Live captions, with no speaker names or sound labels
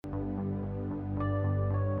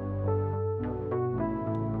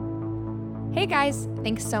Hey guys,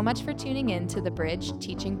 thanks so much for tuning in to the Bridge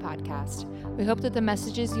Teaching Podcast. We hope that the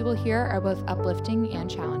messages you will hear are both uplifting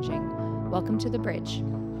and challenging. Welcome to the Bridge.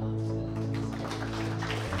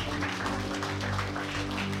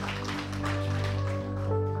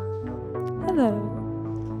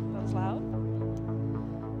 Hello. That was loud.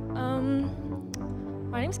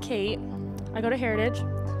 My name's Kate. I go to Heritage.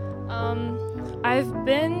 I've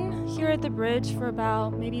been here at the Bridge for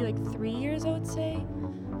about maybe 3 years, I would say,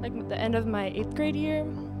 the end of my 8th grade year.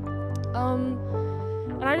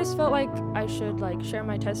 And I just felt like I should share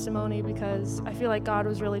my testimony because I feel like God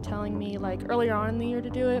was really telling me earlier on in the year to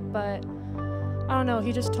do it, but I don't know,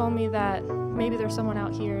 he just told me that maybe there's someone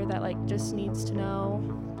out here that just needs to know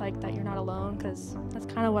that you're not alone, because that's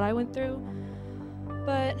kind of what I went through.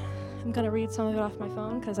 But I'm gonna read some of it off my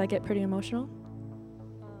phone because I get pretty emotional.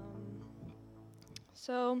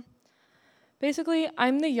 So basically,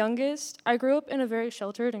 I'm the youngest. I grew up in a very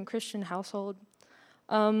sheltered and Christian household.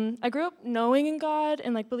 I grew up knowing in God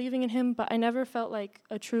and believing in him, but I never felt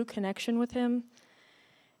a true connection with him.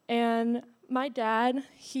 And my dad,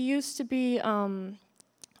 he used to be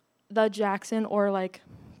the Jackson, or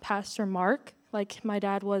Pastor Mark. My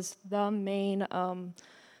dad was the main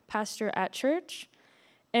pastor at church.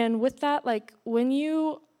 And with that, when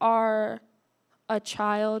you are a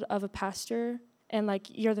child of a pastor and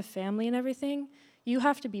you're the family and everything, you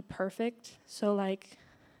have to be perfect. So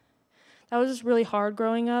that was just really hard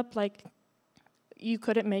growing up. You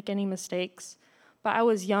couldn't make any mistakes. But I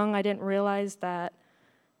was young. I didn't realize that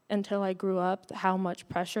until I grew up, how much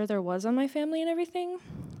pressure there was on my family and everything.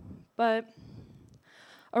 But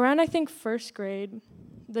around, I think, first grade,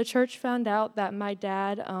 the church found out that my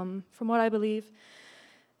dad, from what I believe,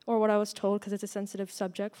 or what I was told, because it's a sensitive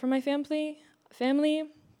subject for my family,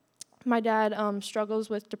 my dad struggles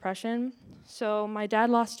with depression. So my dad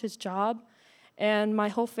lost his job, and my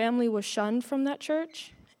whole family was shunned from that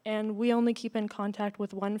church, and we only keep in contact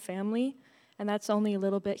with one family, and that's only a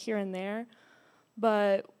little bit here and there.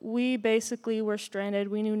 But we basically were stranded.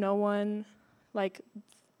 We knew no one.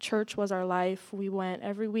 Church was our life. We went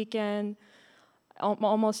every weekend,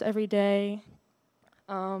 almost every day.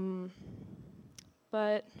 But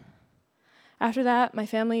after that, my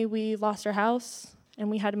family, we lost our house, and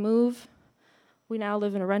we had to move. We now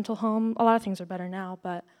live in a rental home. A lot of things are better now,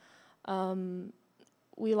 but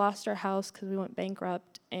we lost our house because we went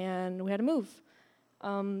bankrupt, and we had to move.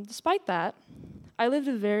 Despite that, I lived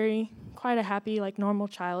quite a happy, normal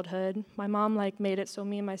childhood. My mom, made it so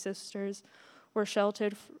me and my sisters were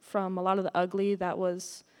sheltered from a lot of the ugly that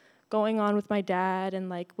was going on with my dad and,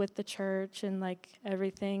 with the church and,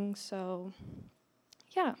 everything. So,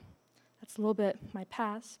 yeah, that's a little bit my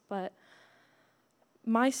past. But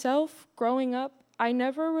myself, growing up, I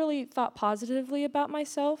never really thought positively about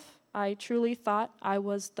myself. I truly thought I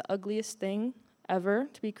was the ugliest thing ever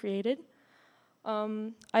to be created.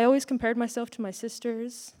 I always compared myself to my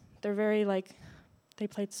sisters. They're very, they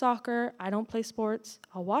played soccer. I don't play sports.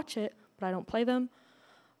 I'll watch it, but I don't play them.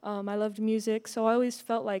 I loved music, so I always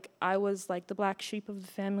felt like I was, the black sheep of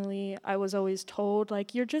the family. I was always told,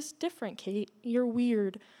 you're just different, Kate. You're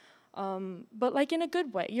weird. But, in a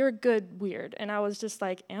good way. You're a good weird. And I was just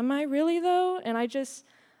am I really, though? And I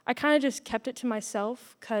kind of just kept it to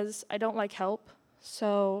myself because I don't like help.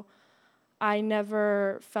 So I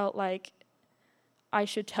never felt like I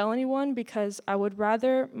should tell anyone because I would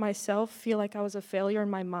rather myself feel like I was a failure in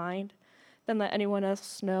my mind than let anyone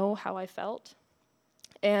else know how I felt.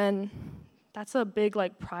 And that's a big,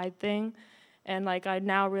 pride thing. And, I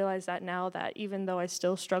now realize that even though I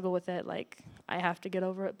still struggle with it, I have to get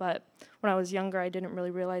over it. But when I was younger, I didn't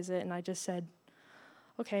really realize it, and I just said,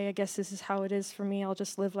 okay, I guess this is how it is for me. I'll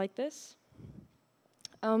just live like this.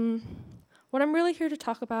 What I'm really here to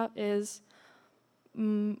talk about is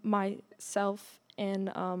myself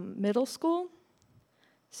in middle school.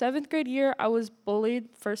 7th grade year, I was bullied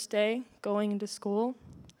first day going into school,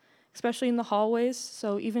 especially in the hallways.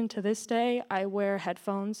 So even to this day, I wear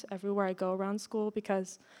headphones everywhere I go around school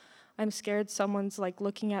because I'm scared someone's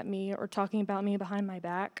looking at me or talking about me behind my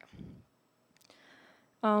back.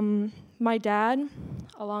 My dad,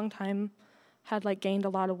 a long time, had gained a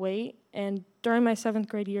lot of weight, and during my 7th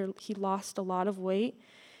grade year, he lost a lot of weight,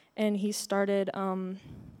 and he started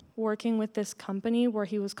working with this company where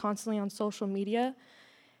he was constantly on social media.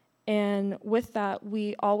 And with that,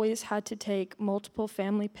 we always had to take multiple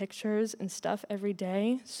family pictures and stuff every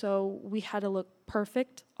day, so we had to look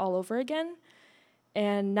perfect all over again.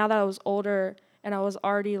 And now that I was older and I was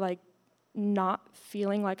already not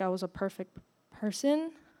feeling like I was a perfect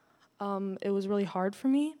person, it was really hard for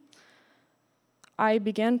me. I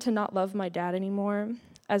began to not love my dad anymore.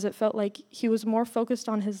 as it felt like he was more focused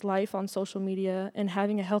on his life on social media and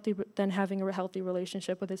having a healthy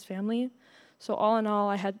relationship with his family. So all in all,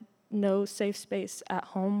 I had no safe space at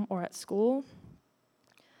home or at school.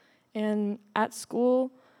 And at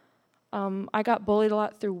school, I got bullied a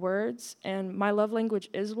lot through words, and my love language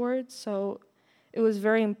is words, so it was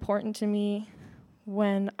very important to me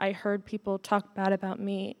when I heard people talk bad about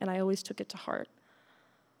me, and I always took it to heart.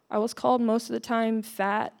 I was called most of the time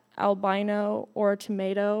fat, albino, or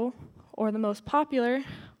tomato, or the most popular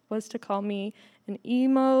was to call me an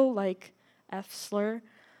emo, like F slur,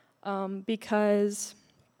 because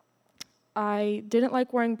I didn't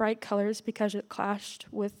like wearing bright colors because it clashed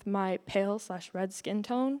with my pale/red skin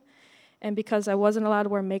tone, and because I wasn't allowed to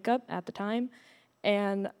wear makeup at the time,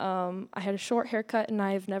 and I had a short haircut, and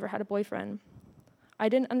I've never had a boyfriend. I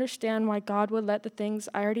didn't understand why God would let the things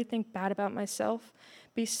I already think bad about myself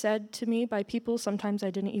be said to me by people sometimes I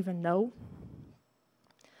didn't even know.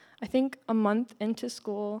 I think a month into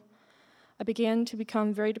school, I began to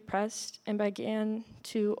become very depressed and began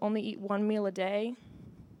to only eat one meal a day.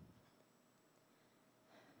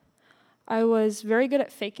 I was very good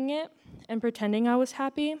at faking it and pretending I was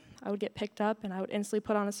happy. I would get picked up and I would instantly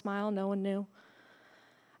put on a smile, no one knew.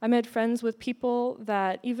 I made friends with people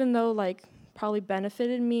that even though probably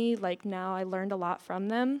benefited me, now I learned a lot from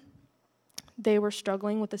them. They were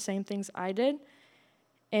struggling with the same things I did,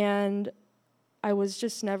 and I was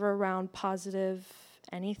just never around positive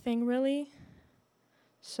anything really.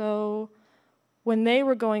 So when they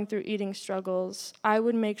were going through eating struggles, I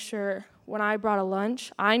would make sure when I brought a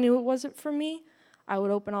lunch, I knew it wasn't for me. I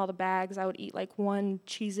would open all the bags, I would eat one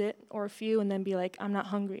Cheez-It or a few, and then be like, I'm not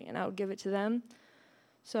hungry, and I would give it to them.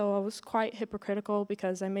 So I was quite hypocritical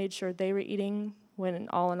because I made sure they were eating when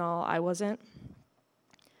all in all, I wasn't.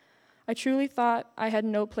 I truly thought I had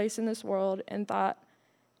no place in this world and thought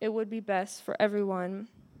it would be best for everyone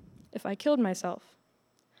if I killed myself.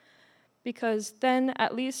 Because then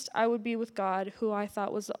at least I would be with God, who I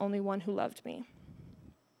thought was the only one who loved me.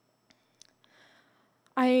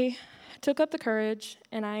 I took up the courage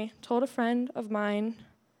and I told a friend of mine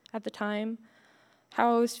at the time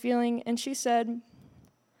how I was feeling, and she said,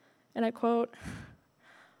 and I quote,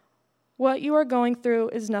 "What you are going through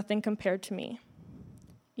is nothing compared to me."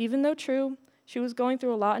 Even though true, she was going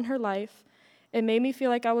through a lot in her life, it made me feel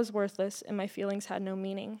like I was worthless and my feelings had no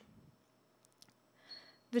meaning.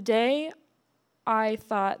 The day I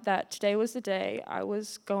thought that today was the day I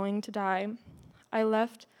was going to die, I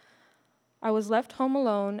was left home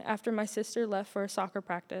alone after my sister left for a soccer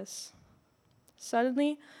practice.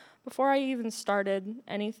 Suddenly, before I even started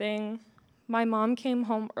anything, my mom came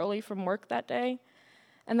home early from work that day,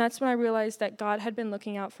 and that's when I realized that God had been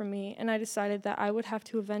looking out for me, and I decided that I would have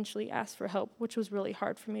to eventually ask for help, which was really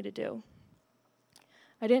hard for me to do.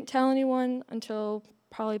 I didn't tell anyone until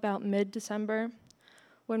probably about mid-December,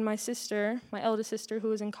 when my sister, my eldest sister, who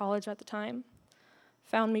was in college at the time,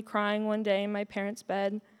 found me crying one day in my parents'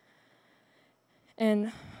 bed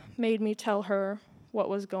and made me tell her what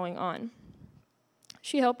was going on.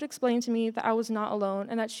 She helped explain to me that I was not alone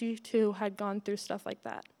and that she too had gone through stuff like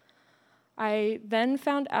that. I then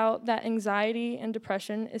found out that anxiety and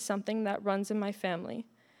depression is something that runs in my family.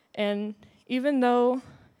 And even though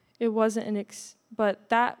it wasn't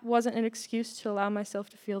that wasn't an excuse to allow myself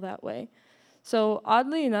to feel that way. So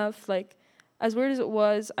oddly enough, as weird as it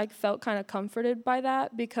was, I felt kind of comforted by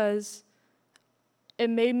that because it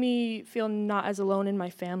made me feel not as alone in my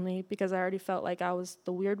family because I already felt like I was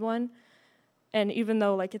the weird one. And even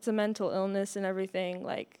though it's a mental illness and everything,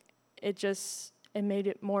 it made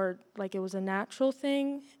it more like it was a natural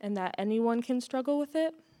thing and that anyone can struggle with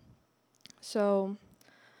it. So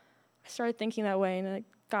I started thinking that way and it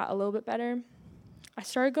got a little bit better. I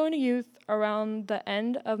started going to youth around the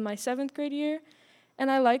end of my 7th grade year, and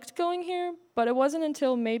I liked going here, but it wasn't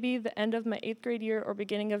until maybe the end of my 8th grade year or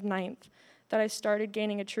beginning of 9th that I started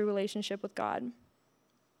gaining a true relationship with God.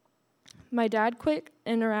 My dad quit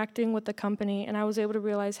interacting with the company, and I was able to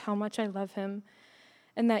realize how much I love him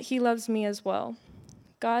and that he loves me as well.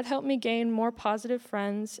 God helped me gain more positive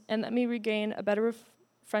friends and let me regain a better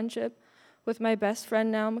friendship with my best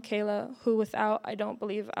friend now, Michaela, who without, I don't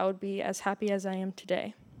believe I would be as happy as I am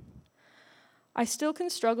today. I still can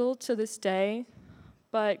struggle to this day,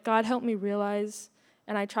 but God helped me realize,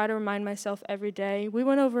 and I try to remind myself every day. We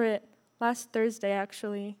went over it last Thursday,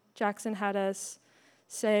 actually. Jackson had us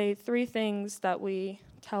say 3 things that we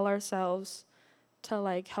tell ourselves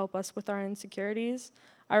to help us with our insecurities.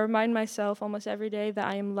 I remind myself almost every day that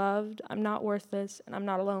I am loved, I'm not worthless, and I'm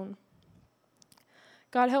not alone.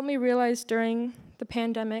 God helped me realize during the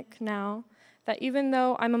pandemic now that even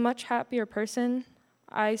though I'm a much happier person,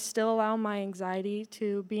 I still allow my anxiety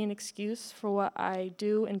to be an excuse for what I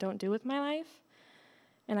do and don't do with my life.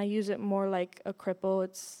 And I use it more like a cripple.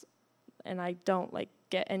 And I don't like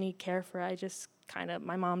get any care for it. I just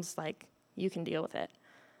my mom's like, you can deal with it.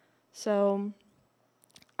 So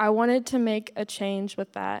I wanted to make a change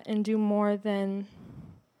with that and do more than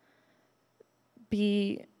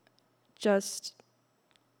be just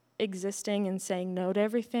existing and saying no to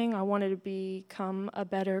everything. I wanted to become a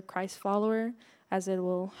better Christ follower, as it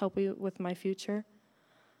will help me with my future.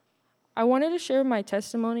 I wanted to share my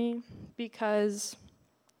testimony because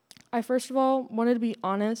I first of all wanted to be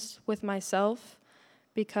honest with myself,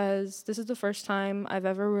 because this is the first time I've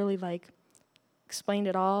ever really explained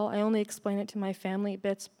it all. I only explained it to my family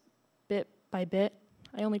bit by bit.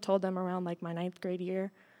 I only told them around my 9th grade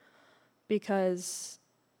year, because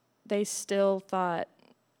they still thought,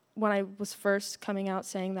 when I was first coming out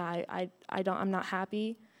saying that I'm not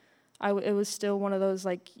happy, it was still one of those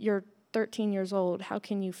you're 13 years old, how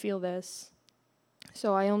can you feel this?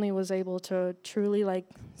 So I only was able to truly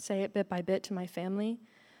say it bit by bit to my family.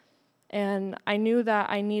 And I knew that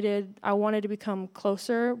I wanted to become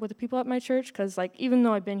closer with the people at my church, because even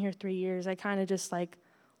though I've been here 3 years, I kind of just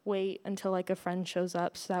wait until a friend shows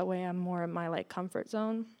up, so that way I'm more in my comfort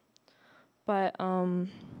zone. But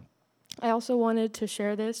I also wanted to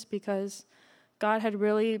share this because God had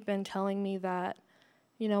really been telling me that,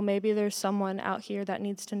 maybe there's someone out here that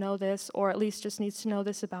needs to know this, or at least just needs to know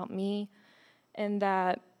this about me, and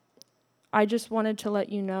that I just wanted to let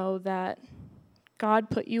you know that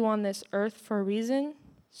God put you on this earth for a reason,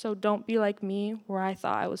 so don't be like me, where I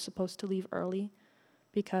thought I was supposed to leave early,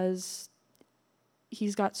 because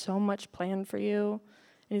he's got so much planned for you,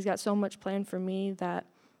 and he's got so much planned for me that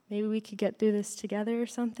maybe we could get through this together or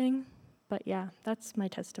something. But yeah, that's my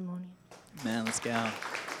testimony. Man, let's go.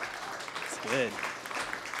 That's good.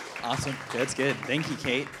 Awesome. That's good. Thank you,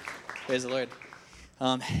 Kate. Praise the Lord.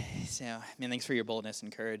 Thanks for your boldness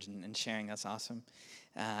and courage and sharing. That's awesome.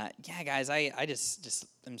 Guys, I just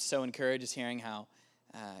am so encouraged just hearing how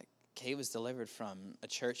Kate was delivered from a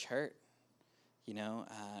church hurt.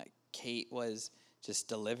 Kate was just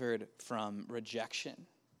delivered from rejection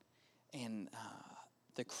and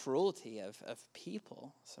the cruelty of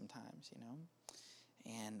people sometimes,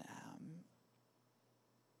 And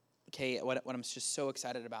Kate, what I'm just so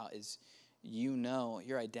excited about is,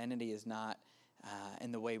 your identity is not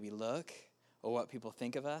in the way we look or what people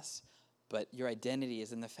think of us, but your identity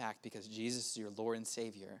is in the fact, because Jesus is your Lord and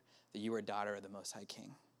Savior, that you are a daughter of the Most High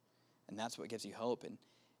King. And that's what gives you hope. And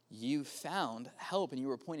you found help, and you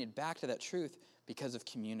were pointed back to that truth because of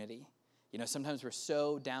community. Sometimes we're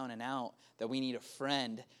so down and out that we need a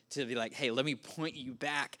friend to be like, hey, let me point you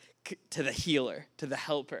back to the healer, to the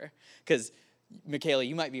helper. Because, Michaela,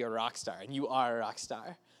 you might be a rock star, and you are a rock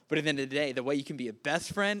star. But at the end of the day, the way you can be a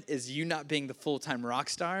best friend is you not being the full-time rock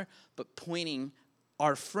star, but pointing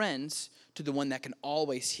our friends to the one that can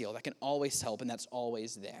always heal, that can always help, and that's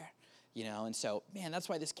always there. And so, man, that's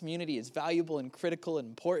why this community is valuable and critical and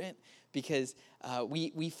important, because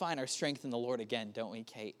we find our strength in the Lord again, don't we,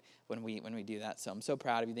 Kate, when we do that. So I'm so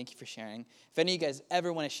proud of you. Thank you for sharing. If any of you guys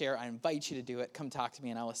ever want to share, I invite you to do it. Come talk to me,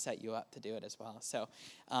 and I will set you up to do it as well. So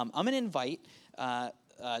I'm going to invite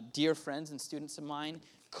dear friends and students of mine,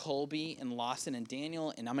 Kolby and Lawson and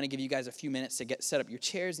Daniel, and I'm going to give you guys a few minutes to get set up your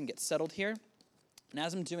chairs and get settled here. And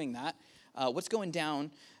as I'm doing that, what's going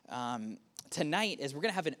down tonight is we're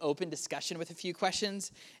going to have an open discussion with a few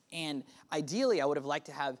questions, and ideally I would have liked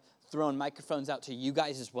to have thrown microphones out to you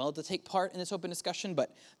guys as well to take part in this open discussion,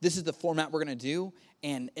 but this is the format we're going to do,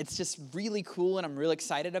 and it's just really cool, and I'm really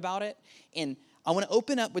excited about it. And I want to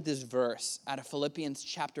open up with this verse out of Philippians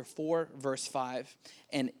chapter 4, verse 5,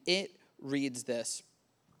 and it reads this: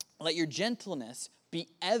 let your gentleness be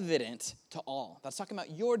evident to all. That's talking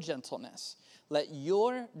about your gentleness. Let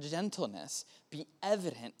your gentleness be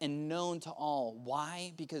evident and known to all.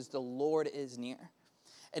 Why? Because the Lord is near.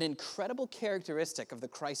 An incredible characteristic of the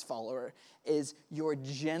Christ follower is your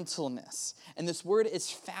gentleness. And this word is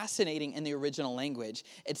fascinating in the original language.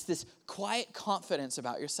 It's this quiet confidence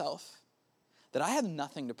about yourself that I have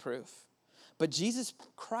nothing to prove. But Jesus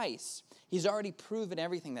Christ, he's already proven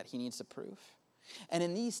everything that he needs to prove. And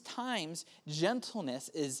in these times, gentleness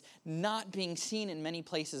is not being seen in many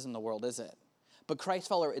places in the world, is it? But Christ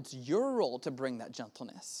follower, it's your role to bring that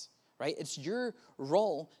gentleness, right? It's your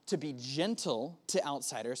role to be gentle to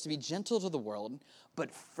outsiders, to be gentle to the world,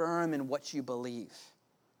 but firm in what you believe,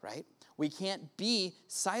 right? We can't be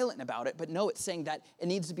silent about it, but no, it's saying that it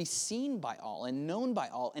needs to be seen by all and known by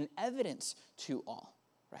all and evidence to all,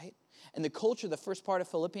 right? In the culture, the first part of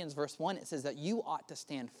Philippians verse 1, it says that you ought to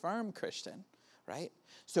stand firm, Christian, right?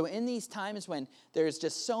 So in these times when there's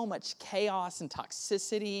just so much chaos and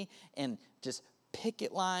toxicity and just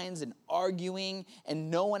picket lines and arguing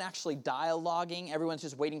and no one actually dialoguing, everyone's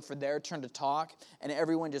just waiting for their turn to talk and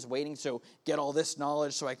everyone just waiting, so get all this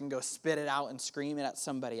knowledge so I can go spit it out and scream it at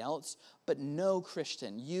somebody else. But no,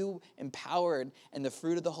 Christian, you empowered and the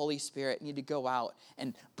fruit of the Holy Spirit need to go out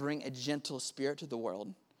and bring a gentle spirit to the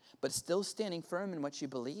world, but still standing firm in what you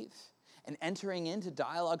believe and entering into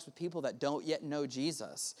dialogues with people that don't yet know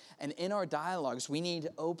Jesus. And in our dialogues, we need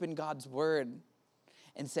to open God's word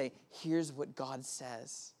and say, here's what God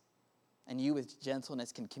says. And you with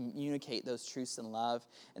gentleness can communicate those truths in love.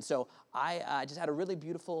 And so I just had a really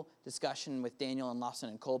beautiful discussion with Daniel and Lawson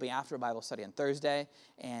and Kolby after a Bible study on Thursday.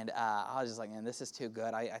 And I was just like, man, this is too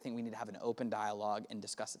good. I think we need to have an open dialogue and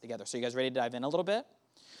discuss it together. So you guys ready to dive in a little bit?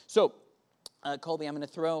 So Kolby, I'm going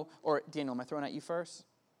to throw, or Daniel, am I throwing at you first?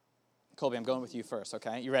 Kolby, I'm going with you first,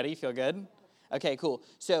 okay? You ready? Feel good? Okay, cool.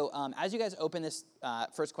 So as you guys open this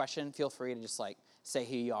first question, feel free to just say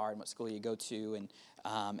who you are and what school you go to,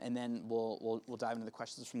 and then we'll dive into the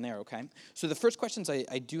questions from there, okay? So the first questions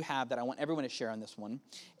I do have that I want everyone to share on this one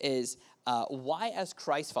is why, as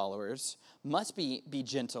Christ followers, must be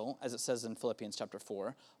gentle, as it says in Philippians chapter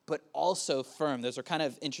 4, but also firm. Those are kind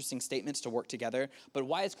of interesting statements to work together. But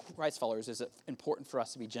why, as Christ followers, is it important for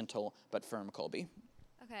us to be gentle but firm, Kolby?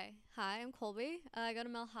 Okay, hi, I'm Kolby. I go to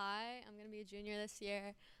Mill High. I'm going to be a junior this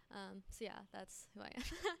year. So yeah, that's who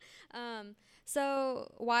I am.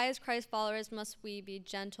 So why as Christ followers must we be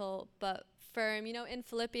gentle but firm? You know, in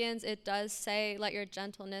Philippians, it does say, let your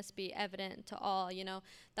gentleness be evident to all. You know,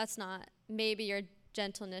 that's not, maybe your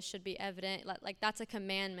gentleness should be evident. Like that's a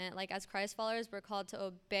commandment. Like as Christ followers, we're called to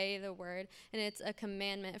obey the word, and it's a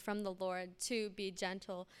commandment from the Lord to be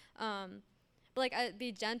gentle. But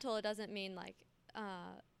be gentle, it doesn't mean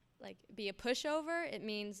be a pushover. It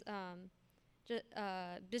means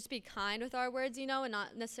just be kind with our words, you know, and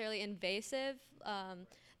not necessarily invasive,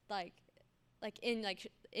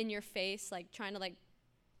 in your face, like trying to like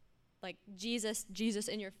Jesus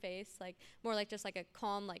in your face, like more like just like a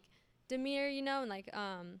calm demeanor, you know,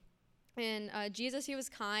 and Jesus, he was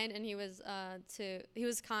kind, and he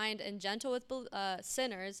was kind and gentle with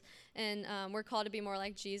sinners, and we're called to be more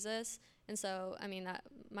like Jesus. And so, I mean, that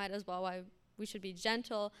might as well why we should be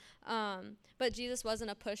gentle. But Jesus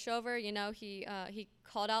wasn't a pushover, you know. He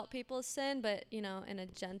called out people's sin, but, you know, in a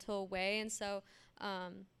gentle way. And so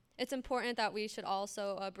it's important that we should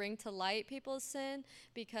also bring to light people's sin,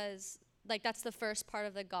 because that's the first part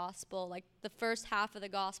of the gospel. Like the first half of the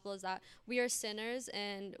gospel is that we are sinners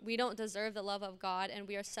and we don't deserve the love of God, and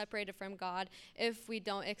we are separated from God if we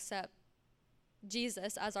don't accept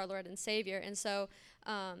Jesus as our Lord and Savior. And so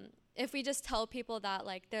if we just tell people that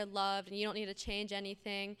they're loved and you don't need to change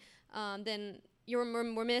anything, then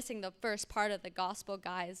we're missing the first part of the gospel,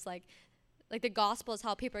 guys. Like the gospel is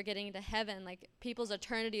how people are getting into heaven. Like people's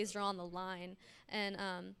eternities are on the line. And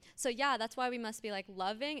so yeah, that's why we must be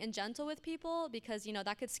loving and gentle with people, because, you know,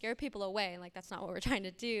 that could scare people away, and that's not what we're trying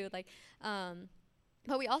to do.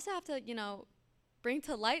 But we also have to, you know, bring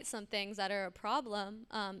to light some things that are a problem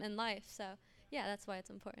in life. So yeah, that's why it's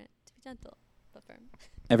important to be gentle but firm.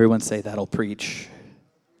 Everyone say, that'll preach.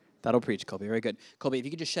 That'll preach, Kolby. Very good. Kolby, if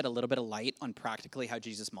you could just shed a little bit of light on practically how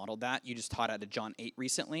Jesus modeled that. You just taught out of John 8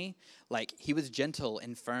 recently. He was gentle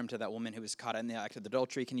and firm to that woman who was caught in the act of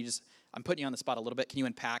adultery. Can you just, I'm putting you on the spot a little bit. Can you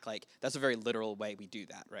unpack, that's a very literal way we do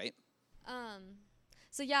that, right?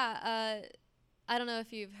 So yeah, I don't know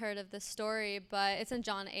if you've heard of this story, but it's in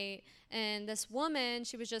John 8. And this woman,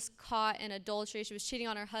 she was just caught in adultery. She was cheating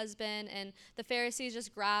on her husband, and the Pharisees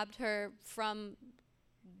just grabbed her from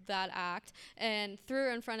that act and threw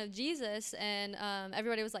her in front of Jesus. And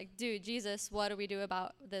everybody was like, dude, Jesus, what do we do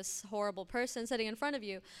about this horrible person sitting in front of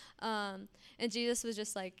you? And Jesus was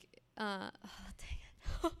just like, oh, dang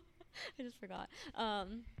it. I just forgot.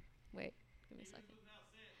 Wait, give me a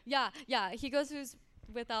second. Yeah, he goes who's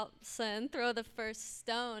without sin, throw the first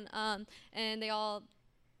stone, and they all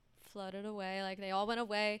floated away. They all went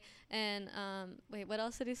away. And wait, what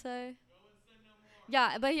else did he say?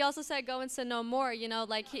 Yeah, but he also said, go and sin no more. You know,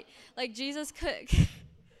 Jesus could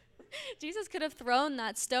Jesus could have thrown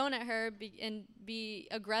that stone at her and be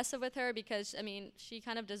aggressive with her, because, I mean, she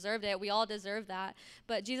kind of deserved it. We all deserve that.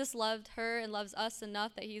 But Jesus loved her and loves us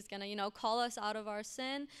enough that he's going to, you know, call us out of our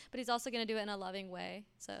sin, but he's also going to do it in a loving way.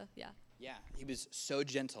 So, yeah. Yeah, he was so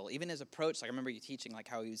gentle. Even his approach, I remember you teaching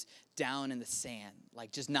how he was down in the sand,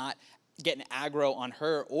 just not getting aggro on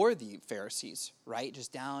her or the Pharisees, right?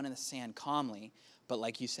 Just down in the sand calmly. But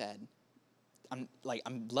like you said, I'm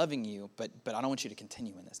loving you, but I don't want you to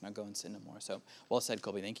continue in this. Now go and sin no more. So well said,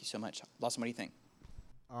 Kolby. Thank you so much. Lawson, what do you think?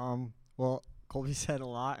 Well, Kolby said a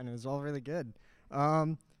lot, and it was all really good.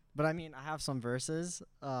 But I mean, I have some verses.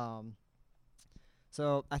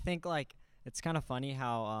 So I think like it's kind of funny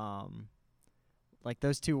how like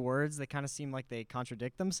those two words, they kind of seem like they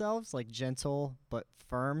contradict themselves, like gentle but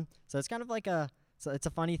firm. So it's kind of like it's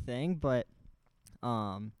a funny thing, but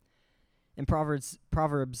in Proverbs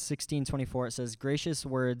 16:24 it says, "Gracious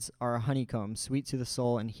words are a honeycomb, sweet to the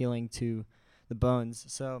soul and healing to the bones."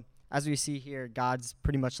 So as we see here, God's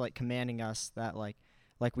pretty much like commanding us that like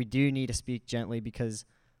we do need to speak gently, because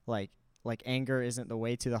like anger isn't the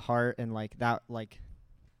way to the heart, and like that like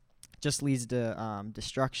just leads to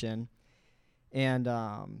destruction. And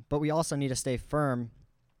but we also need to stay firm.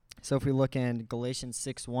 So if we look in Galatians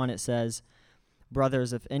 6:1, it says,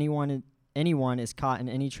 "Brothers, if anyone is caught in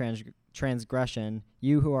any transgression,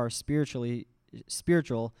 you who are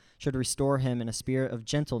spiritual should restore him in a spirit of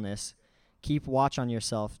gentleness. Keep watch on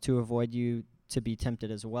yourself to avoid you to be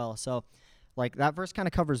tempted as well." So like that verse kind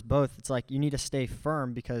of covers both. It's like you need to stay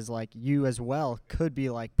firm, because like you as well could be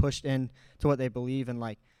like pushed into what they believe, and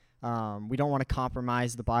like we don't want to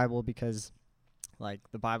compromise the Bible, because like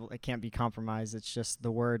the Bible, it can't be compromised. It's just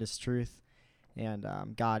the word is truth, and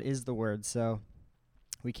God is the word, so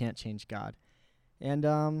we can't change God. And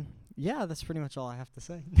yeah, that's pretty much all I have to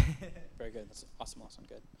say. Very good. That's awesome.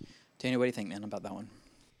 Good. Daniel, what do you think, man, about that one?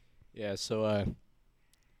 Yeah, so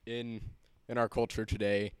in our culture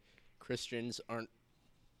today, Christians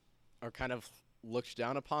are kind of looked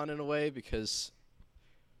down upon in a way, because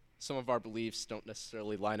some of our beliefs don't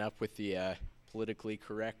necessarily line up with the politically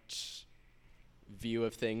correct view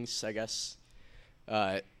of things, I guess.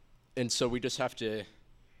 And so we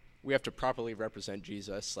have to properly represent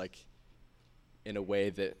Jesus, like in a way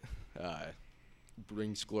that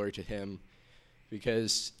brings glory to him,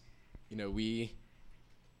 because we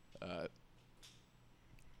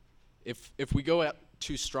if we go out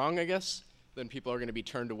too strong, I guess, then people are going to be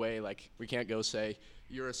turned away. Like, we can't go say,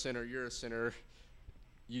 you're a sinner,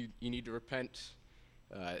 you need to repent,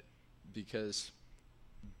 because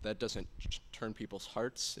that doesn't turn people's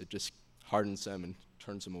hearts. It just hardens them and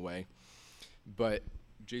turns them away. But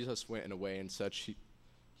Jesus went in a way in such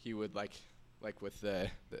he would like with the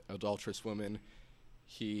adulterous woman,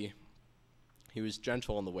 he was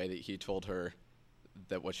gentle in the way that he told her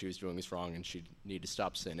that what she was doing was wrong and she'd need to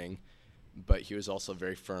stop sinning, but he was also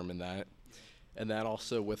very firm in that. And that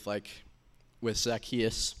also with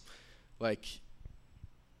Zacchaeus, like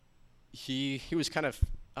he was kind of,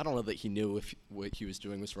 I don't know that he knew if what he was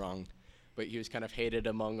doing was wrong, but he was kind of hated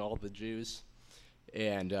among all the Jews.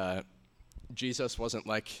 And Jesus wasn't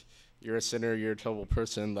like, you're a sinner, you're a terrible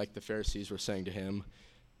person, like the Pharisees were saying to him.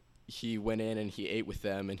 He went in and he ate with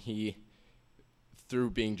them, and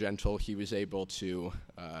through being gentle, he was able to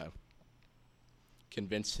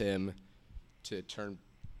convince him to turn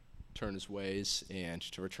his ways and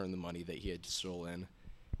to return the money that he had stolen,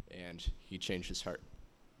 and he changed his heart.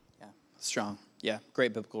 Yeah, strong. Yeah,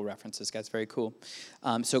 great biblical references, guys. Very cool.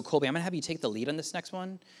 So, Kolby, I'm going to have you take the lead on this next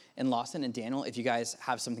one. And Lawson and Daniel, if you guys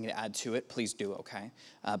have something to add to it, please do, okay?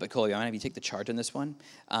 But Kolby, I'm going to have you take the charge on this one.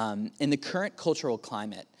 In the current cultural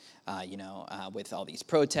climate, with all these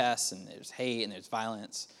protests and there's hate and there's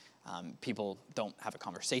violence, people don't have a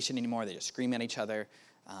conversation anymore. They just scream at each other.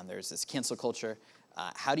 There's this cancel culture.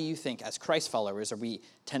 How do you think, as Christ followers, are we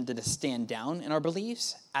tempted to stand down in our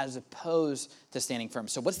beliefs as opposed to standing firm?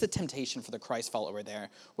 So what's the temptation for the Christ follower there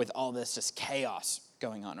with all this just chaos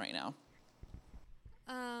going on right now?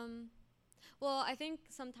 Well, I think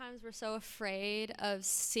sometimes we're so afraid of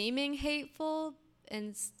seeming hateful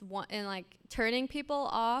and like turning people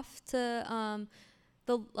off to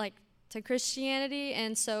to Christianity,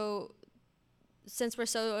 and so since we're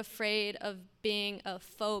so afraid of being a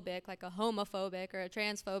phobic, like a homophobic or a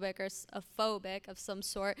transphobic or a phobic of some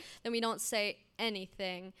sort, then we don't say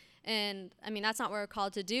anything. And I mean, that's not what we're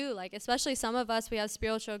called to do. Like, especially some of us, we have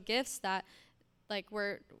spiritual gifts that, like,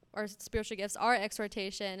 our spiritual gifts are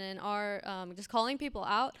exhortation and are just calling people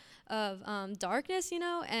out of darkness,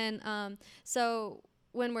 And so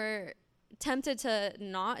when we're tempted to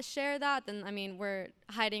not share that, then I mean, we're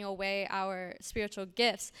hiding away our spiritual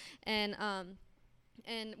gifts, and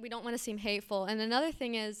we don't want to seem hateful. And another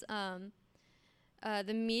thing is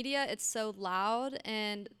the media, it's so loud,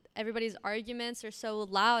 and everybody's arguments are so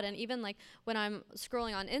loud. And even like when I'm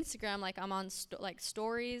scrolling on Instagram, like I'm on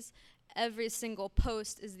stories, every single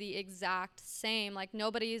post is the exact same. Like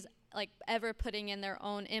nobody's like ever putting in their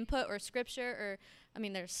own input or scripture, or I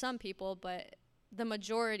mean, there's some people, but the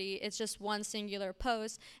majority, it's just one singular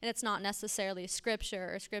post, and it's not necessarily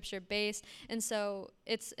scripture or scripture based. And so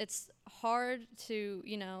it's hard to,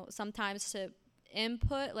 sometimes to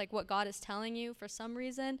input like what God is telling you for some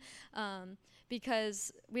reason,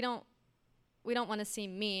 because we don't want to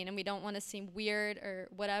seem mean and we don't want to seem weird or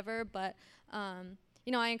whatever. But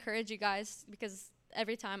I encourage you guys, because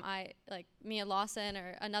every time me and Lawson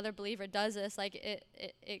or another believer does this,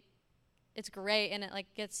 it's great, and it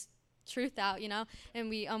gets truth out, and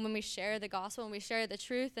we when we share the gospel and we share the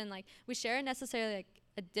truth, and we share necessarily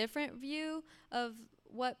a different view of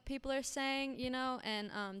what people are saying,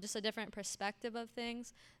 and just a different perspective of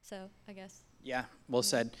things. So I guess. Yeah, well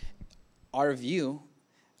said. Our view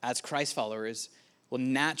as Christ followers will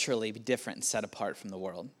naturally be different and set apart from the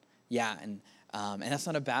world. Yeah, and that's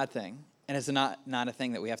not a bad thing. And it's not a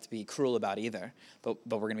thing that we have to be cruel about either. But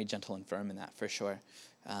we're going to be gentle and firm in that for sure.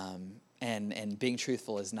 And being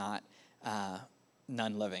truthful is not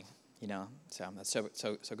none living, So that's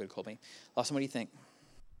so good, Kolby. Lawson, what do you think?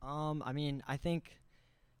 I think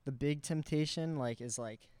the big temptation is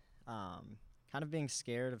kind of being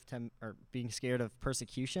scared of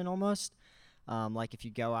persecution almost. If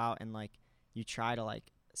you go out and you try to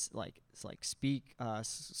speak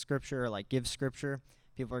scripture or give scripture,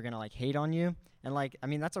 people are gonna hate on you, and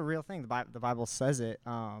that's a real thing. The Bible says it.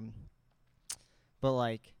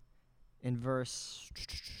 But in verse,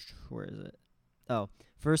 where is it? Oh,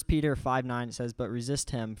 1 Peter 5:9, it says, "But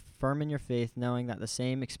resist him, firm in your faith, knowing that the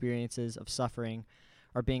same experiences of suffering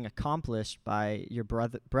are being accomplished by your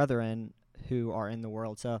brethren who are in the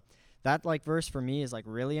world." So that verse for me is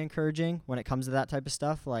really encouraging when it comes to that type of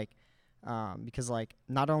stuff. Because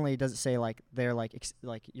not only does it say they're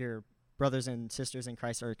your brothers and sisters in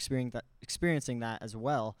Christ are experiencing that as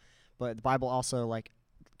well, but the Bible also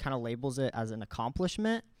kind of labels it as an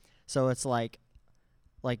accomplishment. So it's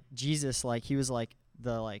Jesus, he was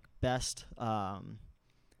the best.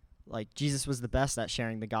 Jesus was the best at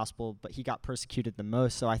sharing the gospel, but he got persecuted the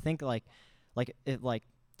most. So I think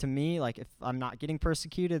to me, if I'm not getting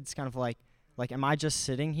persecuted, it's kind of am I just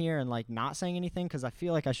sitting here and not saying anything? Because I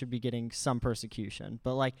feel I should be getting some persecution.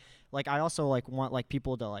 But I also want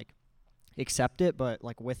people to accept it. But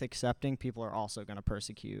with accepting, people are also going to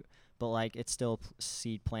persecute. But it's still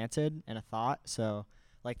seed planted and a thought. So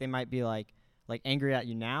they might be angry at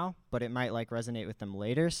you now, but it might resonate with them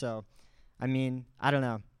later. So I don't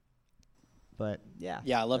know. But yeah.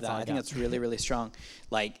 Yeah, I love that. I think that's really, really strong.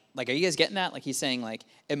 Are you guys getting that? He's saying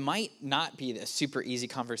it might not be a super easy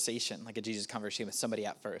conversation, a Jesus conversation with somebody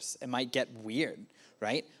at first. It might get weird,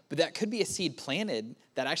 right? But that could be a seed planted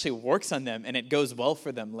that actually works on them and it goes well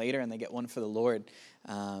for them later and they get one for the Lord.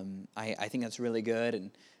 I think that's really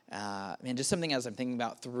good. And just something as I'm thinking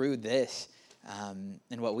about through this and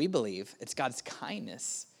what we believe, it's God's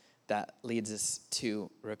kindness that leads us to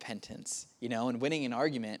repentance, and winning an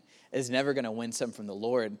argument is never going to win some from the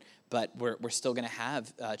Lord, but we're still going to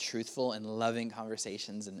have truthful and loving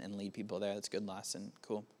conversations and lead people there. That's good, Lawson.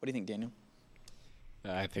 Cool. What do you think, Daniel?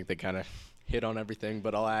 I think they kind of hit on everything,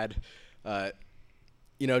 but I'll add,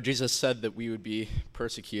 Jesus said that we would be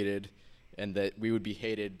persecuted and that we would be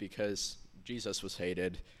hated because Jesus was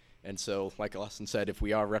hated. And so, like Lawson said, if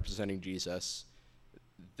we are representing Jesus,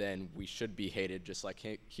 then we should be hated just like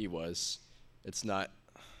he was. It's not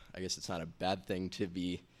a bad thing to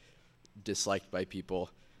be disliked by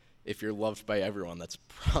people. If you're loved by everyone, that's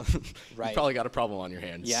right. You probably got a problem on your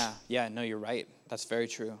hands. Yeah, no, you're right. That's very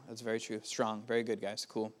true. Strong. Very good, guys.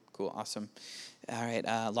 Cool, awesome. All right,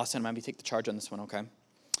 Lawson, maybe take the charge on this one, okay?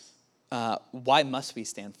 Why must we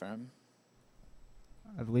stand firm?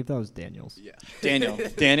 I believe that was Daniel's. Yeah.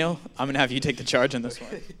 Daniel, I'm going to have you take the charge on this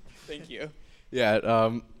one. Thank you.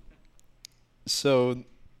 Yeah, so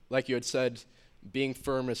like you had said, being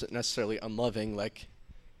firm isn't necessarily unloving.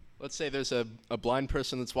 Let's say there's a blind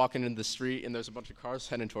person that's walking in the street and there's a bunch of cars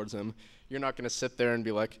heading towards him. You're not going to sit there and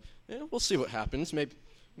be we'll see what happens.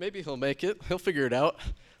 Maybe he'll make it. He'll figure it out.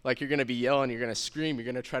 You're going to be yelling, you're going to scream, you're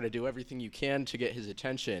going to try to do everything you can to get his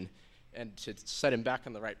attention and to set him back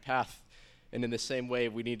on the right path. And in the same way,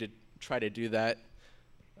 we need to try to do that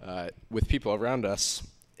with people around us.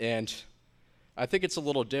 And I think it's a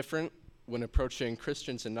little different when approaching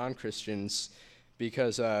Christians and non-Christians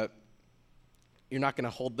because you're not going to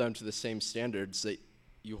hold them to the same standards that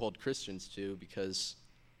you hold Christians to because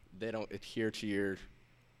they don't adhere to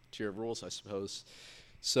your rules, I suppose.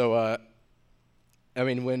 So,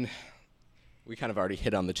 when we kind of already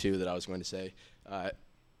hit on the two that I was going to say,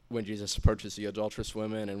 when Jesus approaches the adulterous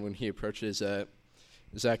woman and when he approaches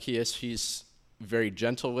Zacchaeus, he's very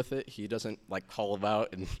gentle with it. He doesn't call him out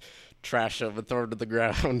and trash him and throw him to the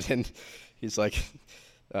ground, and he's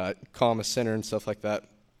call him a sinner and stuff like that.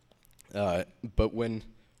 But when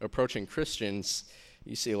approaching Christians,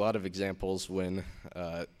 you see a lot of examples when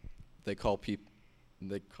they call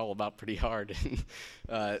them out pretty hard,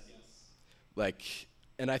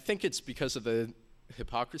 I think it's because of the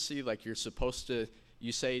hypocrisy. Like, you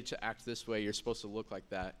say to act this way, you're supposed to look like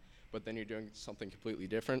that, but then you're doing something completely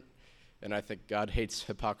different. And I think God hates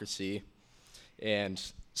hypocrisy. And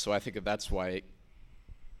so I think that's why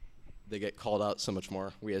they get called out so much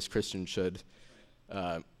more. We as Christians should.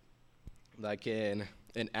 Like in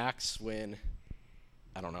Acts, when,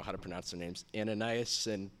 I don't know how to pronounce their names, Ananias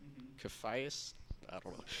and Caiaphas, I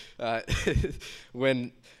don't know.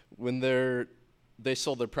 When they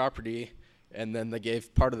sold their property, and then they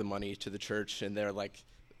gave part of the money to the church, and they're like,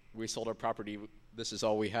 we sold our property, this is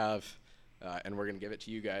all we have, and we're going to give it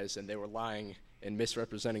to you guys. And they were lying and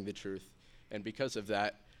misrepresenting the truth. And because of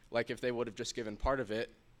that, like, if they would have just given part of it,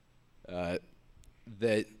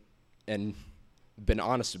 and been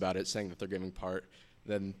honest about it, saying that they're giving part,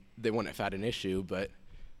 then they wouldn't have had an issue. But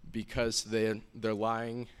because they're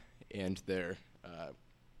lying and they're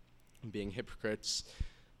being hypocrites,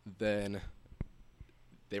 then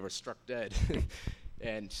they were struck dead.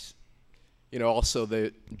 And also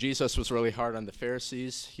Jesus was really hard on the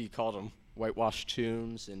Pharisees. He called them whitewashed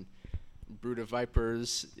tombs and brood of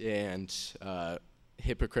vipers and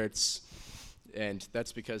hypocrites. And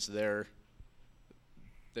that's because they're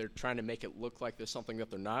trying to make it look like there's something that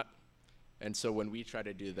they're not. And so when we try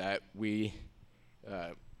to do that, we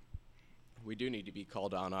do need to be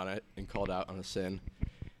called on it and called out on a sin.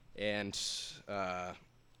 And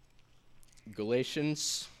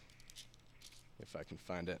Galatians, if I can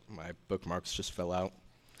find it, my bookmarks just fell out.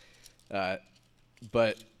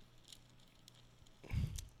 But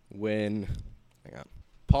when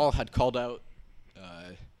Paul had called out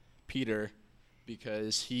Peter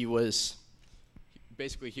because he was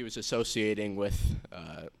associating with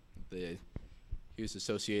the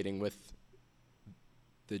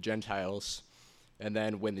Gentiles, and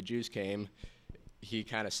then when the Jews came, he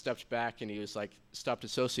kind of stepped back and he was like, stopped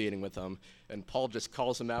associating with them. And Paul just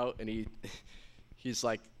calls him out, and he's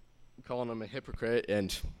like calling him a hypocrite,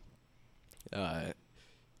 and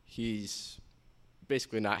he's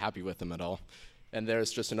basically not happy with him at all. And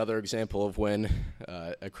there's just another example of when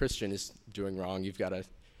a Christian is doing wrong, you've got to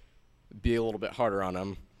be a little bit harder on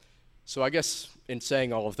them. So I guess in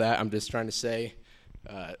saying all of that, I'm just trying to say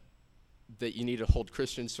that you need to hold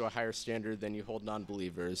Christians to a higher standard than you hold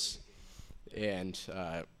non-believers. And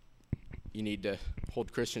you need to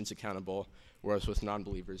hold Christians accountable, whereas with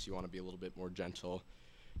non-believers, you want to be a little bit more gentle.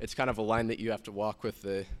 It's kind of a line that you have to walk with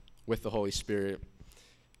the Holy Spirit,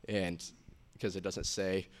 and because it doesn't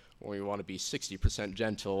say, well, you want to be 60%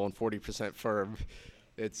 gentle and 40% firm.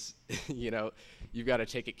 It's, you've got to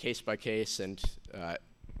take it case by case and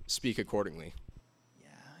speak accordingly.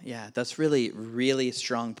 Yeah, that's really, really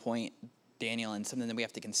strong point, Daniel, and something that we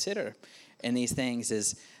have to consider in these things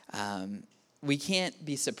is we can't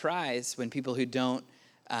be surprised when people who don't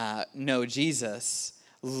know Jesus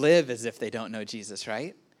live as if they don't know Jesus,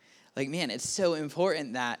 right? Like, man, it's so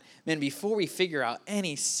important that, before we figure out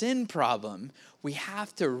any sin problem, we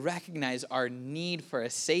have to recognize our need for a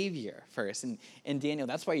Savior first. And Daniel,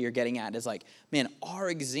 that's why you're getting at is like, our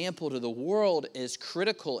example to the world is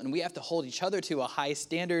critical, and we have to hold each other to a high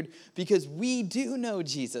standard because we do know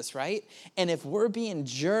Jesus, right? And if we're being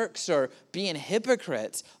jerks or being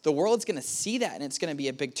hypocrites, the world's going to see that, and it's going to be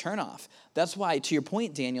a big turnoff. That's why, to your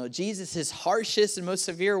point, Daniel, Jesus' harshest and most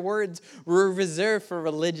severe words were reserved for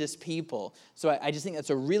religious people. So I just think that's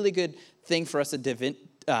a really good thing for us to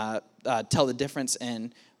tell the difference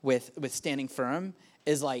in with standing firm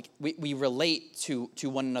is like we relate to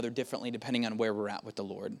one another differently depending on where we're at with the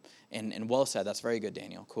Lord. And well said. That's very good,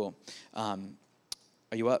 Daniel. Cool. Are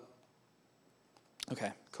you up?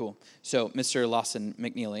 Okay, cool. So, Mr. Lawson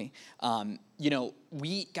McNeely,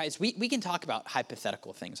 we can talk about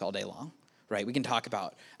hypothetical things all day long, right? We can talk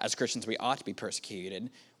about, as Christians, we ought to be persecuted.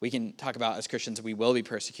 We can talk about, as Christians, we will be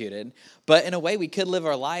persecuted. But in a way, we could live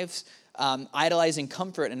our lives idolizing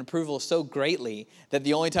comfort and approval so greatly that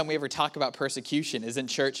the only time we ever talk about persecution is in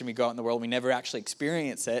church and we go out in the world. We never actually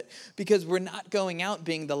experience it because we're not going out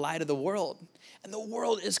being the light of the world. And the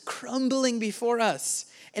world is crumbling before us.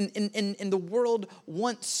 And the world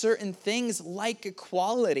wants certain things like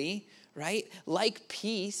equality, right? Like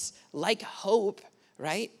peace, like hope,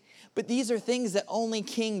 right? But these are things that only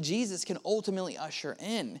King Jesus can ultimately usher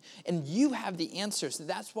in. And you have the answers. So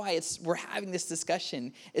that's why we're having this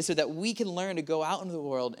discussion, is so that we can learn to go out into the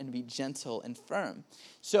world and be gentle and firm.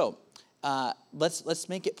 So let's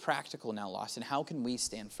make it practical now, Lawson. How can we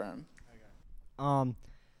stand firm?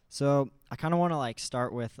 So I kind of want to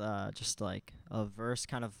start with just a verse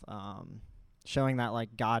kind of showing that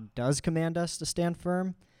God does command us to stand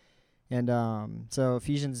firm. And so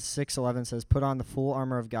Ephesians 6:11 says, "Put on the full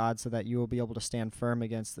armor of God so that you will be able to stand firm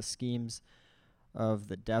against the schemes of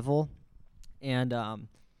the devil. And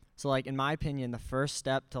so, like, in my opinion, the first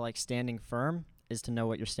step to, like, standing firm is to know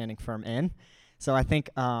what you're standing firm in. So I think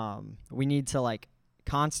we need to, like,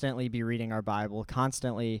 constantly be reading our Bible,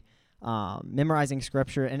 constantly memorizing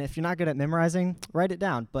Scripture. And if you're not good at memorizing, write it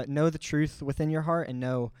down. But know the truth within your heart and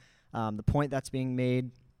know the point that's being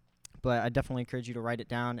made. But I definitely encourage you to write it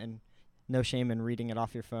down, and no shame in reading it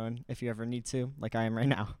off your phone if you ever need to, like I am right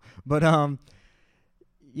now. But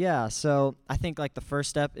yeah, so I think, like, the first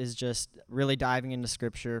step is just really diving into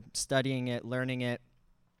Scripture, studying it, learning it,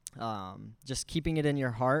 just keeping it in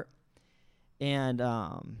your heart. And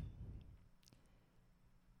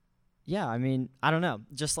yeah, I mean, I don't know.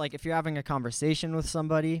 Just, like, if you're having a conversation with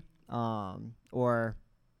somebody,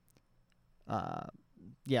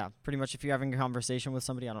 yeah, pretty much if you're having a conversation with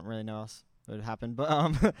somebody, I don't really know else what would happen.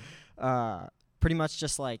 But pretty much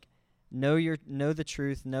just, like, know the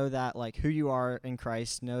truth, know that, like, who you are in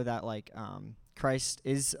Christ, know that, like, Christ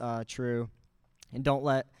is true, and don't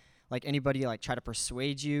let, like, anybody, like, try to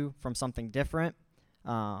persuade you from something different.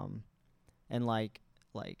 And like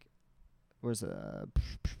where's 1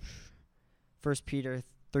 Peter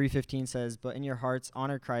 3:15 says, "But in your hearts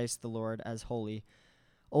honor Christ the Lord as holy,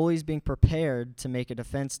 always being prepared to make a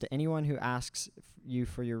defense to anyone who asks you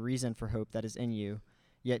for your reason for hope that is in you,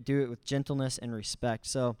 yet do it with gentleness and respect."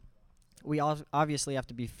 So we obviously have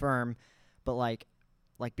to be firm, but like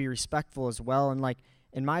be respectful as well. And, like,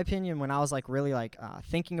 in my opinion, when I was, like, really, like,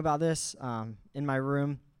 thinking about this in my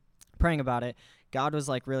room, praying about it, God was,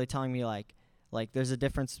 like, really telling me, like there's a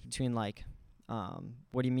difference between, like,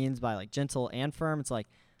 what he means by, like, gentle and firm. It's like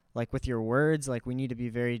with your words, like, we need to be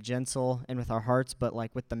very gentle, and with our hearts, but,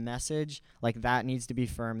 like, with the message, like, that needs to be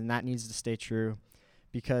firm and that needs to stay true,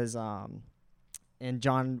 because in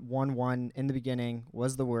John 1:1, in the beginning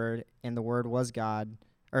was the Word, and the Word was God,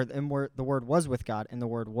 the Word was with God, and the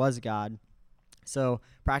Word was God. So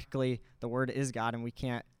practically, the Word is God, and we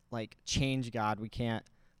can't, like, change God. We can't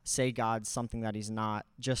say God's something that he's not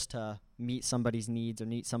just to meet somebody's needs or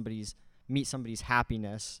meet somebody's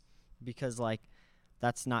happiness, because, like,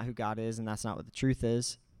 that's not who God is, and that's not what the truth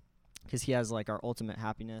is, because he has, like, our ultimate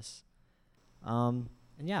happiness. And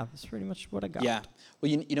yeah, that's pretty much what I got. Yeah.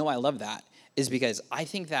 Well, you know why I love that is because I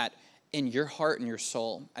think that in your heart and your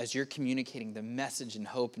soul, as you're communicating the message and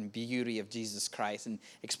hope and beauty of Jesus Christ and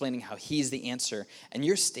explaining how he's the answer, and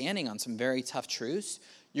you're standing on some very tough truths,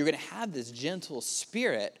 you're going to have this gentle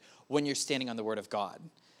spirit when you're standing on the Word of God.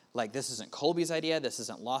 Like, this isn't Kolby's idea, this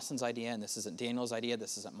isn't Lawson's idea, and this isn't Daniel's idea,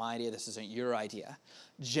 this isn't my idea, this isn't your idea.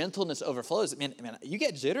 Gentleness overflows. Man, you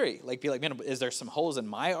get jittery. Like, be like, man, is there some holes in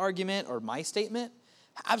my argument or my statement?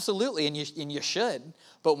 Absolutely, and you should.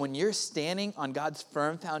 But when you're standing on God's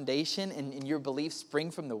firm foundation and your beliefs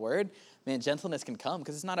spring from the Word, man, gentleness can come,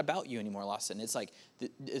 because it's not about you anymore, Lawson. It's like,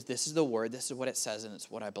 this is the Word, this is what it says, and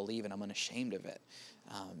it's what I believe, and I'm unashamed of it.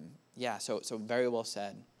 Yeah, so very well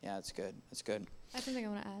said. Yeah, it's good. It's good. I have something I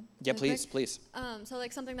want to add. Yeah, please. So,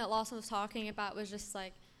 like, something that Lawson was talking about was just,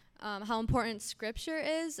 like, how important Scripture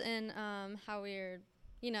is, and how we're,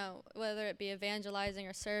 whether it be evangelizing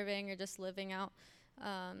or serving or just living out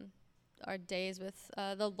our days with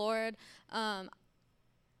the Lord.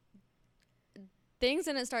 Things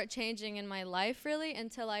didn't start changing in my life, really,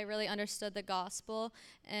 until I really understood the gospel,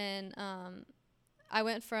 and I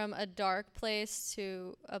went from a dark place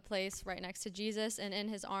to a place right next to Jesus and in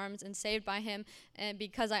his arms and saved by him. And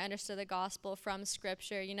because I understood the gospel from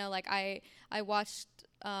Scripture, like, I watched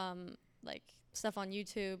like stuff on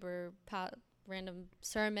YouTube or random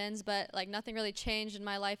sermons, but, like, nothing really changed in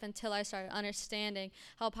my life until I started understanding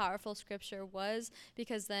how powerful Scripture was,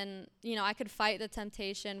 because then, I could fight the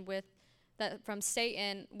temptation from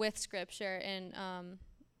Satan with Scripture, and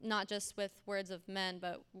not just with words of men,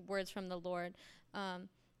 but words from the Lord. And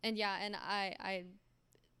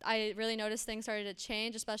I really noticed things started to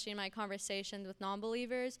change, especially in my conversations with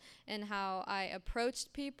non-believers, and how I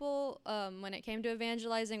approached people when it came to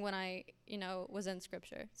evangelizing when I, was in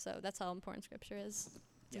Scripture. So that's how important Scripture is.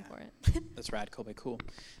 It's important. That's rad, Kolby. Cool.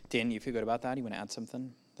 Dan, you feel good about that? You want to add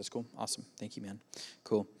something? That's cool. Awesome. Thank you, man.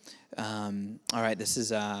 Cool. All right, this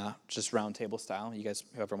is just round table style. You guys,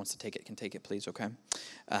 whoever wants to take it can take it, please, okay?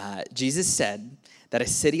 Jesus said that a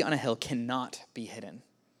city on a hill cannot be hidden.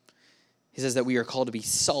 He says that we are called to be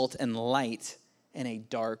salt and light in a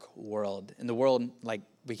dark world. In the world, like,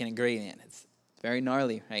 we can agree in, it's very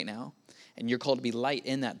gnarly right now. And you're called to be light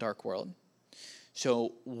in that dark world.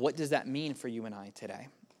 So what does that mean for you and I today?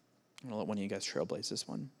 I'm going to let one of you guys trailblaze this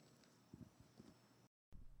one.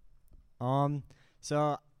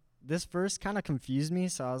 So this verse kind of confused me.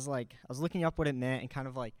 So I was looking up what it meant, and kind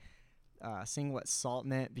of, like, seeing what salt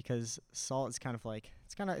meant, because salt is kind of like,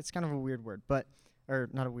 it's kind of a weird word, or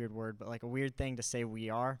not a weird word, but like a weird thing to say we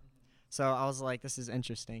are. So I was like, this is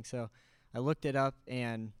interesting. So I looked it up,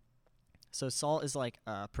 and so salt is like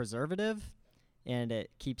a preservative, and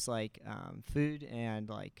it keeps like food and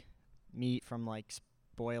like meat from like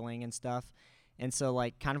spoiling and stuff. And so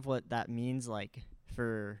like kind of what that means like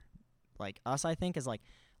for like us, I think, is like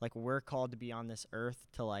we're called to be on this earth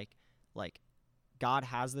to like God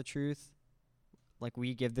has the truth, like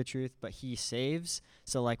we give the truth, but he saves.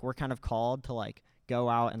 So like we're kind of called to like go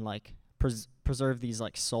out and like preserve these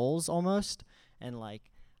like souls almost. And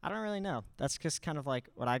like I don't really know, that's just kind of like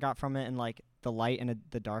what I got from it. And like the light and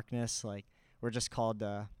the darkness, like we're just called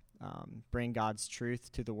to bring God's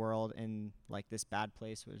truth to the world in like this bad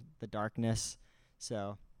place with the darkness.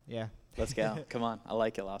 So yeah, let's go. Come on, I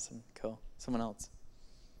like it, Lawson. Cool. Someone else.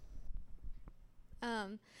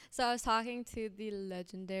 So I was talking to the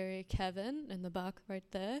legendary Kevin in the back right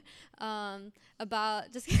there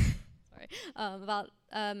about just sorry about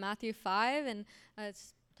Matthew 5, and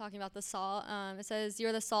it's talking about the salt. It says,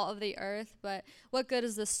 "You're the salt of the earth, but what good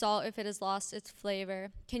is the salt if it has lost its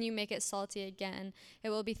flavor? Can you make it salty again? It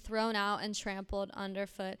will be thrown out and trampled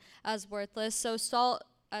underfoot as worthless." So salt,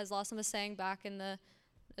 as Lawson was saying back in the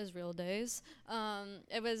Israel days,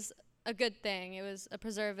 it was a good thing. It was a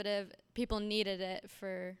preservative. People needed it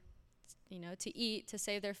for, to eat, to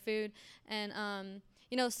save their food. And,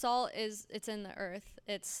 salt it's in the earth.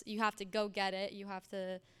 You have to go get it. You have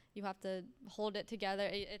to hold it together.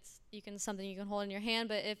 It's something you can hold in your hand,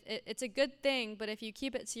 but if it's a good thing, but if you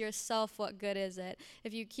keep it to yourself, what good is it?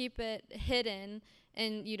 If you keep it hidden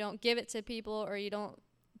and you don't give it to people, or you don't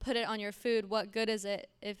put it on your food, what good is it?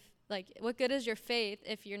 What good is your faith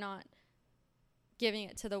if you're not giving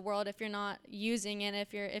it to the world, if you're not using it,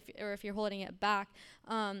 if you're holding it back?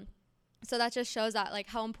 So that just shows that like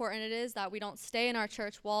how important it is that we don't stay in our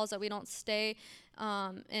church walls, that we don't stay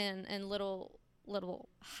in little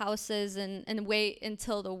houses and wait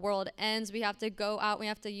until the world ends. We have to go out. We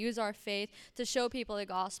have to use our faith to show people the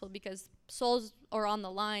gospel, because souls are on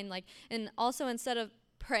the line. And also, instead of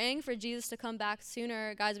praying for Jesus to come back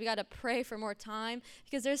sooner, guys, we got to pray for more time,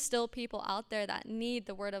 because there's still people out there that need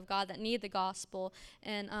the word of God, that need the gospel.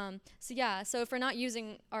 And so if we're not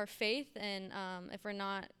using our faith, and if we're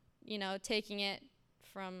not taking it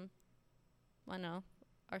from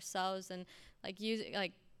ourselves and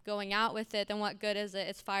going out with it, then what good is it?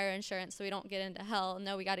 It's fire insurance, so we don't get into hell.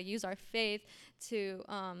 No, we got to use our faith to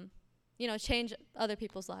change other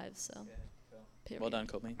people's lives. So well done,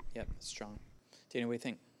 Kolby. Yep, strong. Daniel, what do you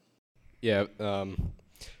think? Yeah,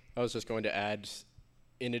 I was just going to add,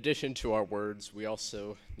 in addition to our words, we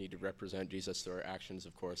also need to represent Jesus through our actions,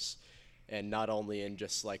 of course, and not only in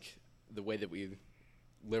just like the way that we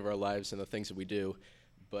live our lives and the things that we do,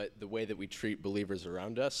 but the way that we treat believers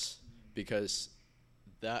around us, because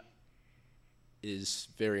that is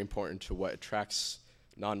very important to what attracts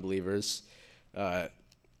non-believers.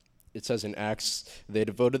 It says in Acts, "They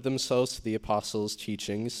devoted themselves to the apostles'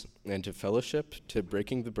 teachings and to fellowship, to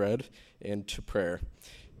breaking the bread, and to prayer.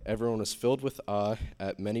 Everyone was filled with awe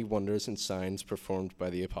at many wonders and signs performed by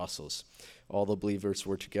the apostles. All the believers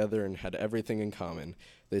were together and had everything in common.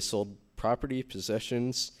 They sold property,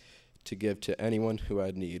 possessions, to give to anyone who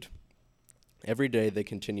had need. Every day they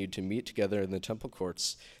continued to meet together in the temple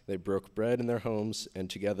courts. They broke bread in their homes, and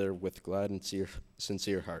together with glad and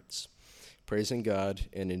sincere hearts, praising God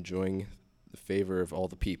and enjoying the favor of all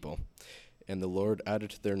the people. And the Lord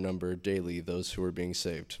added to their number daily those who were being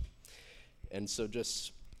saved." And so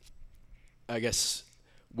just, I guess,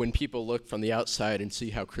 when people look from the outside and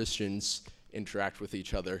see how Christians interact with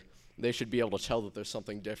each other, they should be able to tell that there's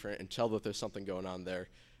something different and tell that there's something going on there.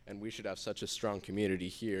 And we should have such a strong community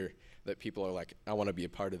here that people are like, I want to be a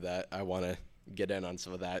part of that. I want to get in on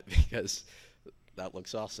some of that because that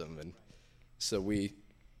looks awesome. And so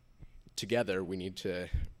together, we need to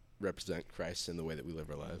represent Christ in the way that we live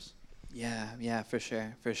our lives. Yeah, for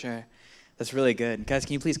sure. That's really good. Guys,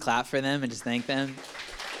 can you please clap for them and just thank them?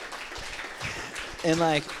 And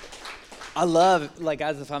I love,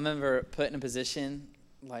 guys, if I'm ever put in a position,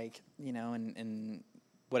 in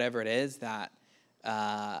whatever it is, that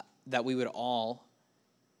we would all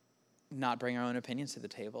not bring our own opinions to the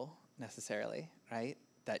table necessarily, right?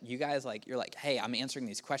 That you guys, you're like, hey, I'm answering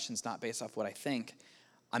these questions not based off what I think.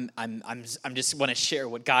 I'm just want to share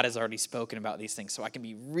what God has already spoken about these things, so I can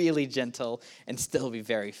be really gentle and still be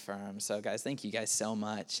very firm. So, guys, thank you guys so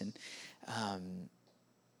much. And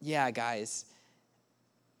guys,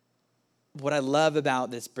 what I love about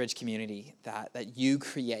this Bridge community that you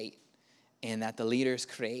create and that the leaders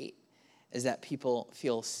create is that people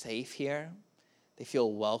feel safe here, they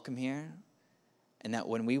feel welcome here, and that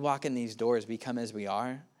when we walk in these doors, we come as we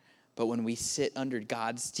are. But when we sit under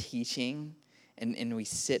God's teaching and we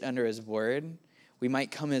sit under his word, we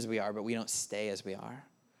might come as we are, but we don't stay as we are.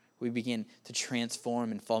 We begin to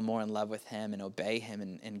transform and fall more in love with him and obey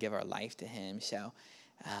him and give our life to him. So,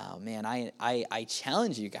 man, I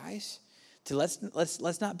challenge you guys to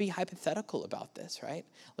let's not be hypothetical about this, right?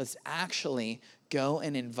 Let's actually go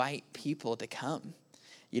and invite people to come.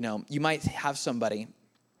 You know, you might have somebody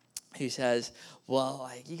who says, well,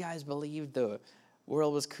 like, you guys believe the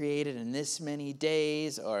world was created in this many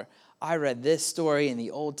days, or I read this story in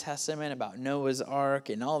the Old Testament about Noah's Ark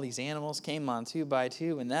and all these animals came on 2 by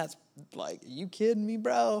 2, and that's like, you kidding me,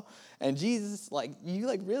 bro? And Jesus, like, you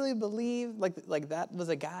like really believe like that was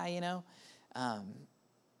a guy, you know?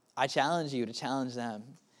 I challenge you to challenge them.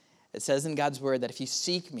 It says in God's word that if you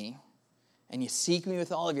seek me and you seek me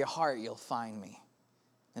with all of your heart, you'll find me.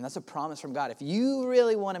 And that's a promise from God. If you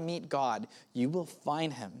really want to meet God, you will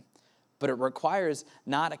find him. But it requires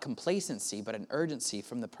not a complacency, but an urgency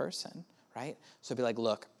from the person, right? So be like,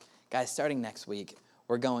 look, guys, starting next week,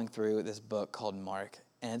 we're going through this book called Mark,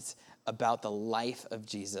 and it's about the life of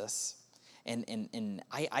Jesus. And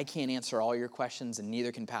I can't answer all your questions, and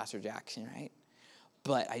neither can Pastor Jackson, right?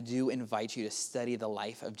 But I do invite you to study the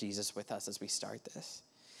life of Jesus with us as we start this.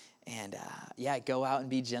 And go out and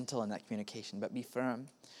be gentle in that communication, but be firm.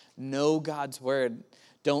 Know God's word.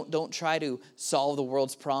 Don't try to solve the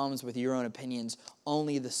world's problems with your own opinions.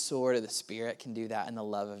 Only the sword of the Spirit can do that in the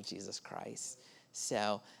love of Jesus Christ.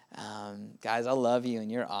 So, guys, I love you,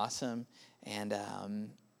 and you're awesome. And,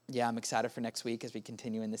 I'm excited for next week as we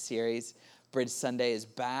continue in the series. Bridge Sunday is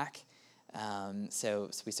back.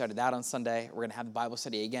 So we started that on Sunday. We're going to have the Bible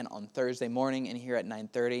study again on Thursday morning and here at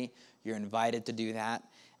 9:30. You're invited to do that.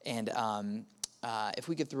 And if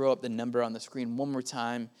we could throw up the number on the screen one more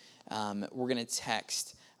time, we're going to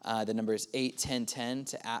text the numbers 81010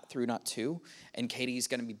 to @through-not-2. And Katie's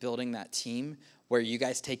going to be building that team where you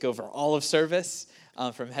guys take over all of service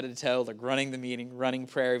from head to toe, like running the meeting, running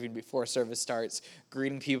prayer even before service starts,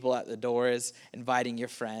 greeting people at the doors, inviting your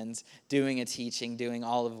friends, doing a teaching, doing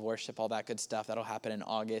all of worship, all that good stuff. That'll happen in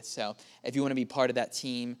August. So if you want to be part of that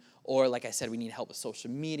team, or like I said, we need help with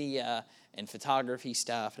social media and photography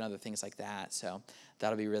stuff and other things like that. So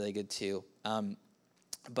that'll be really good too. And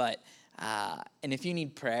if you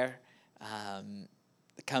need prayer,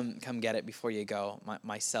 come get it before you go.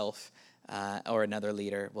 Myself or another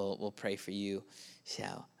leader will pray for you.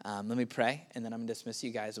 So let me pray, and then I'm going to dismiss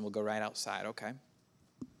you guys, and we'll go right outside, okay?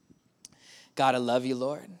 God, I love you,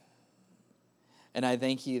 Lord. And I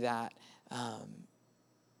thank you that,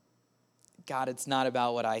 God, it's not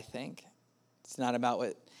about what I think. It's not about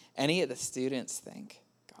what any of the students think,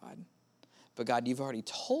 God. But God, you've already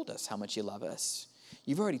told us how much you love us.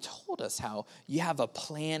 You've already told us how you have a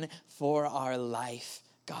plan for our life,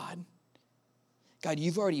 God. God,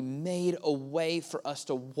 you've already made a way for us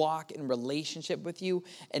to walk in relationship with you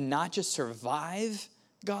and not just survive,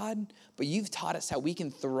 God, but you've taught us how we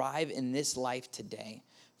can thrive in this life today,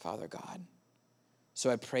 Father God.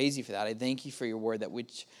 So I praise you for that. I thank you for your word that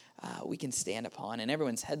which we can stand upon, and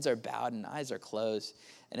everyone's heads are bowed and eyes are closed.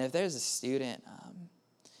 And if there's a student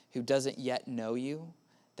who doesn't yet know you,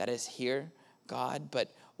 that is here, God,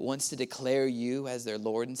 but wants to declare you as their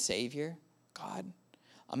Lord and Savior, God,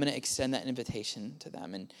 I'm going to extend that invitation to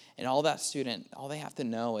them. And all that student, all they have to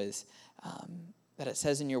know is that it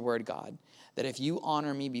says in your word, God, that if you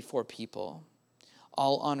honor me before people,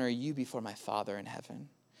 I'll honor you before my Father in heaven.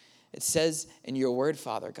 It says in your word,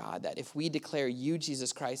 Father God, that if we declare you,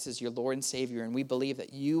 Jesus Christ, as your Lord and Savior, and we believe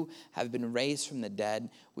that you have been raised from the dead,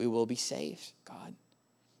 we will be saved, God.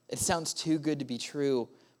 It sounds too good to be true,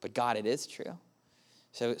 but God, it is true.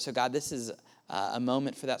 So God, this is a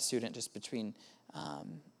moment for that student just between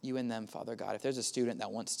you and them, Father God. If there's a student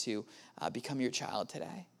that wants to become your child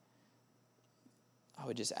today, I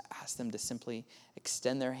would just ask them to simply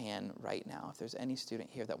extend their hand right now. If there's any student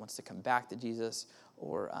here that wants to come back to Jesus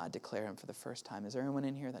or declare him for the first time, is there anyone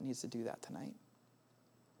in here that needs to do that tonight?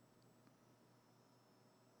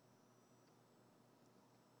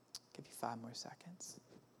 Give you 5 more seconds.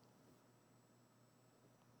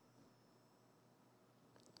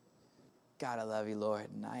 God, I love you, Lord,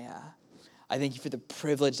 and I thank you for the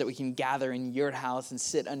privilege that we can gather in your house and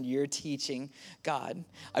sit under your teaching. God,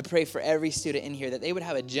 I pray for every student in here that they would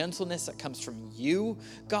have a gentleness that comes from you,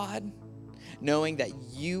 God, knowing that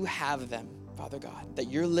you have them, Father God, that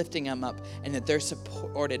you're lifting them up and that they're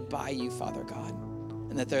supported by you, Father God,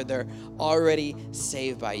 and that they're already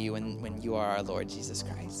saved by you when you are our Lord Jesus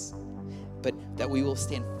Christ. but that we will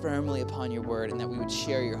stand firmly upon your word and that we would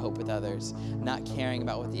share your hope with others, not caring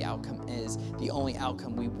about what the outcome is. The only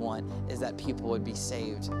outcome we want is that people would be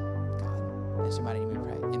saved. God, in your mighty name we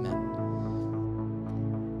pray. Amen.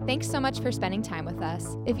 Thanks so much for spending time with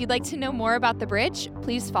us. If you'd like to know more about The Bridge,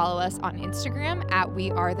 please follow us on Instagram at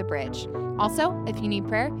WeAreTheBridge. Also, if you need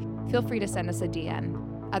prayer, feel free to send us a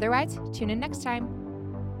DM. Otherwise, tune in next time.